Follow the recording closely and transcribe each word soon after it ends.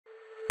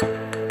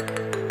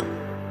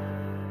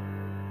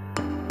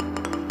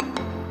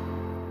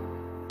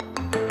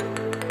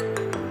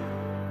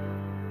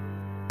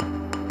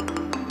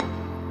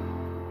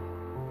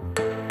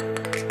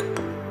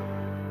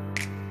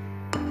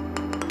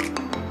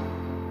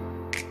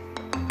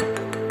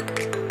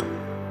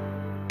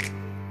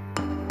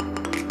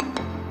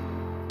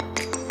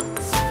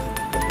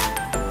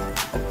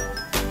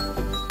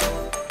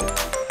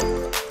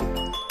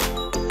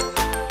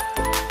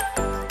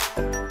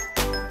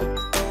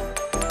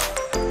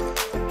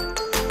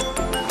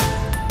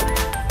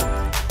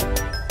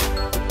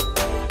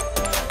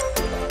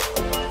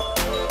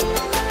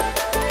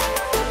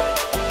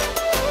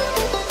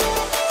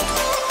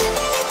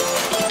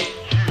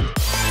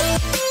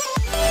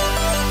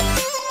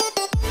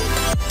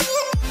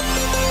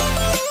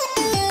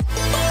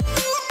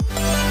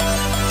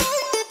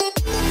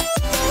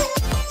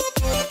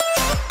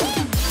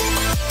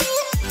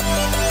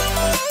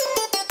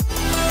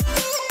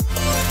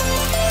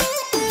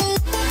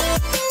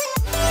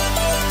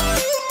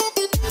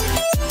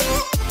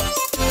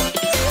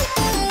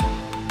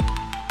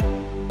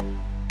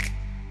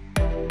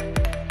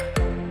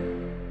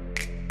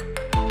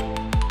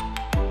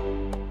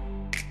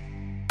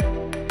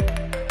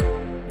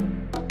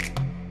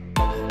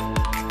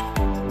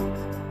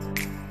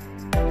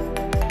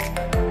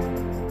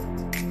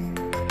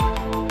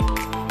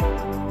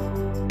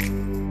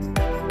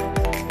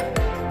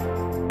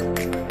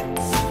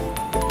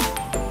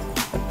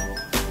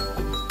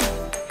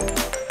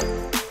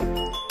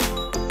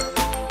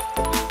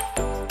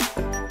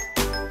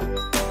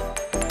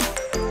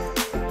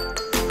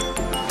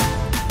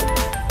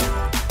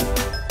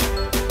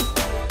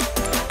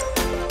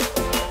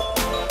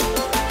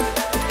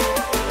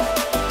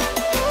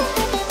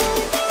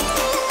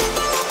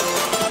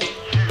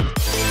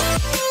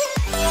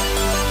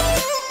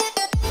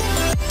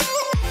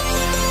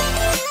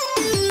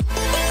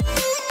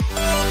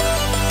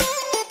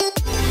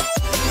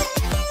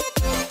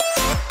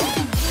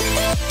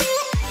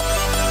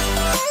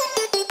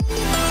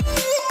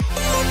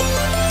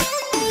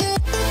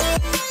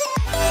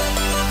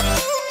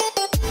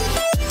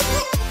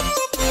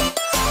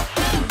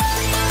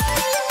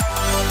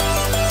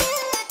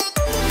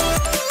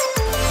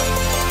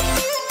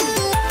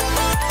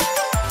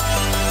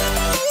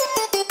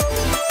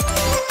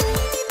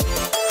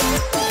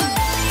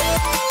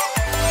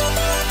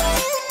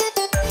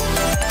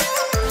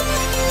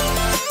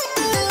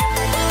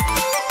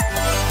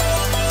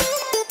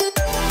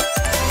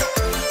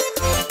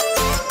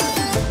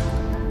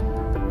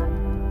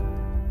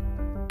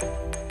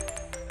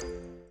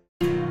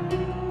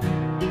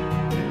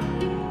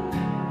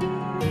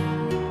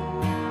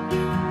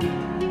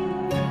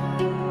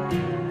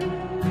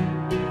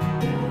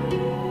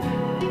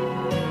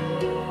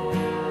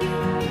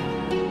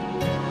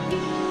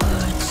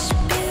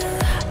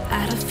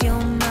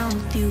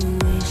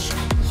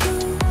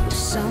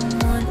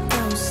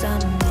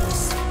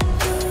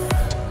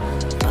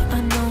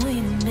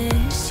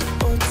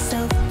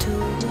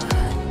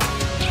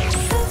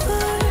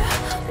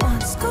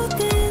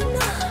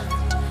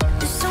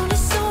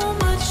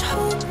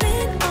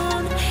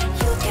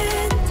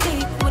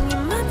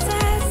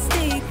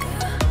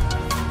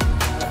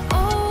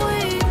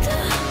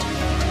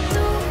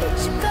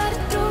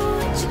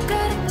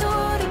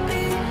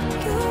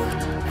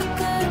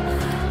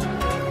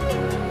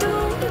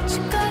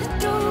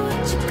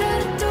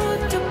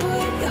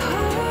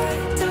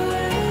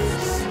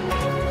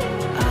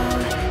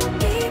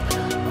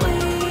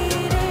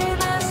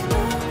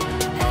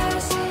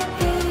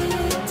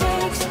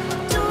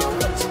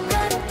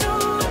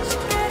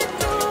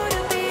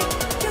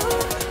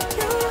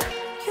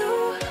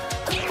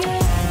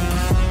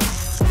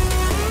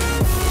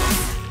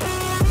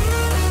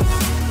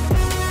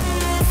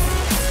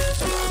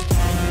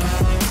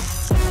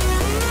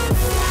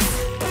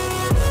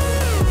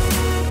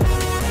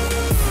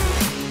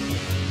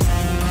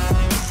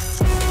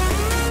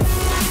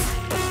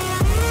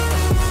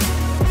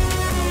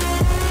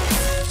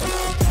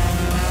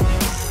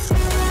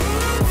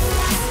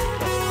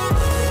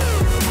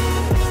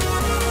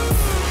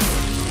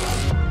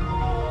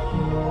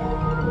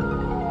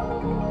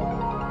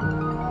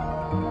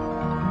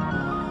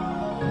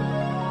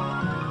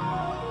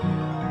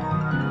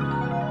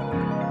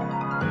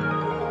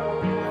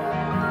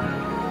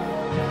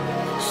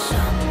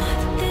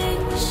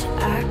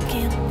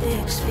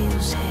wax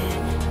feels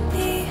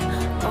heavy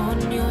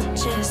on your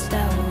chest. I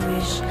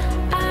wish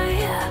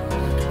I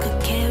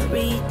could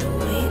carry the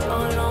weight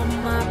all on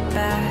my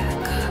back.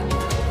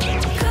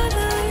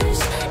 Colors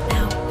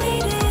now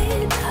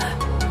faded.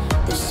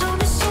 There's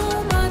only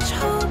so much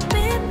hope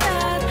in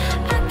that.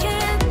 I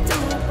can't do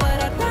what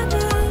I'd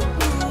rather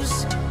lose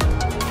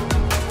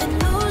than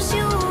lose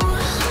you.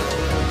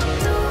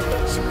 Do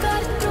what you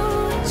gotta do,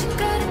 what you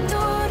gotta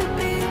do to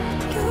be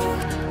you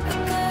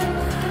again.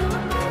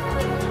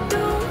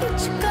 Do what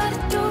you gotta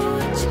do,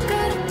 what you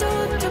gotta do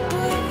to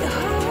put your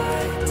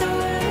heart to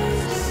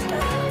rest.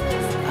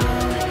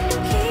 I'll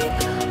keep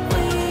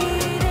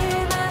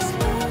waiting as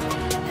long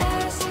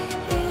as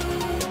it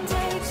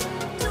takes.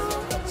 Do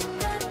what you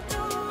gotta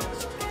do, what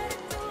you gotta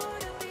do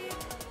to be you.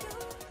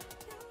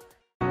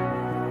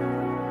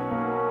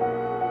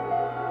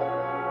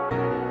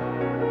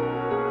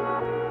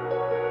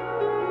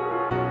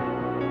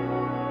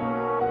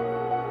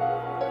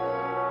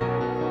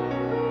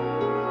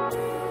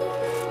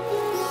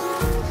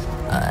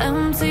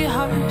 Empty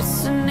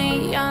hearts and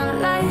neon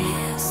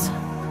lights,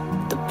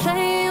 they're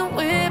playing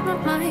with my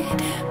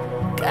mind.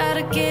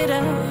 Gotta get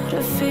out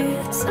of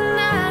here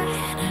tonight.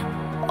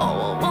 Oh,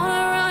 I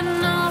wanna run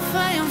off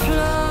and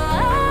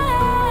fly.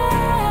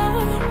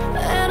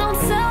 And I'll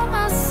tell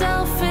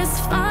myself it's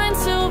fine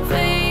to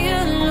be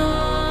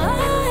alone,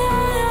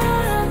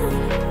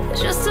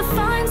 just to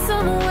find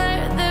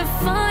somewhere that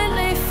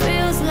finally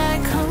feels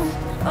like home.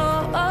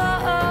 Oh,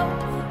 oh, oh.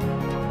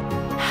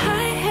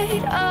 I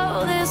hate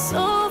all this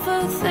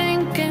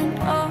overthinking.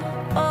 Oh,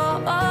 oh,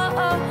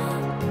 oh, oh.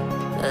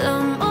 The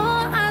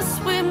more I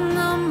swim,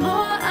 the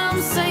more I'm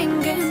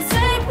sinking.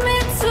 Take me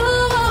to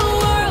a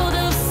world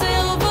of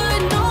silver.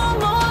 No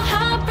more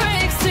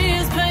heartbreaks,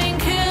 tears,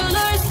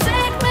 painkillers.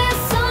 Take me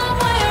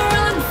somewhere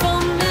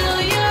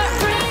unfamiliar.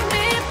 Bring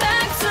me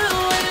back to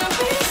where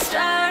we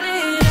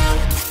started out.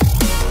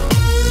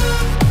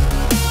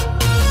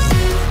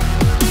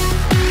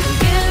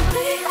 Get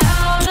me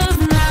out of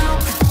now,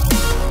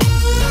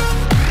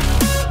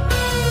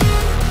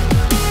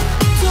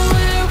 to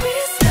where we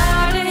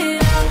started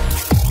out.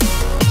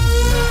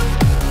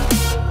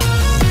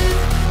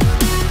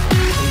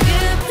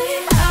 Get me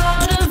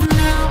out of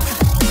now,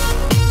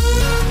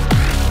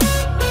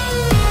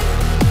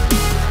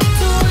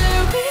 to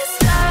where we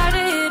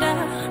started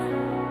out.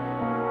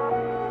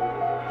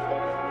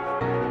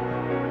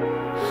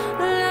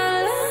 La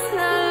la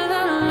la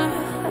la la,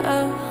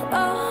 oh,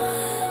 oh.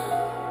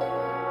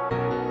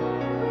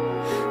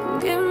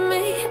 Get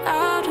me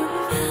out of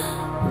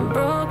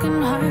broken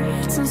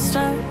hearts and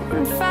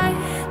starting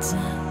fights,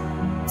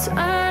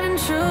 turning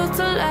truth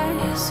to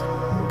lies.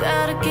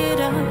 Gotta get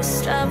up,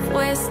 stop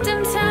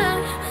wasting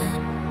time.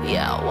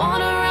 Yeah, I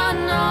wanna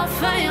run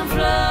off and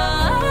fly.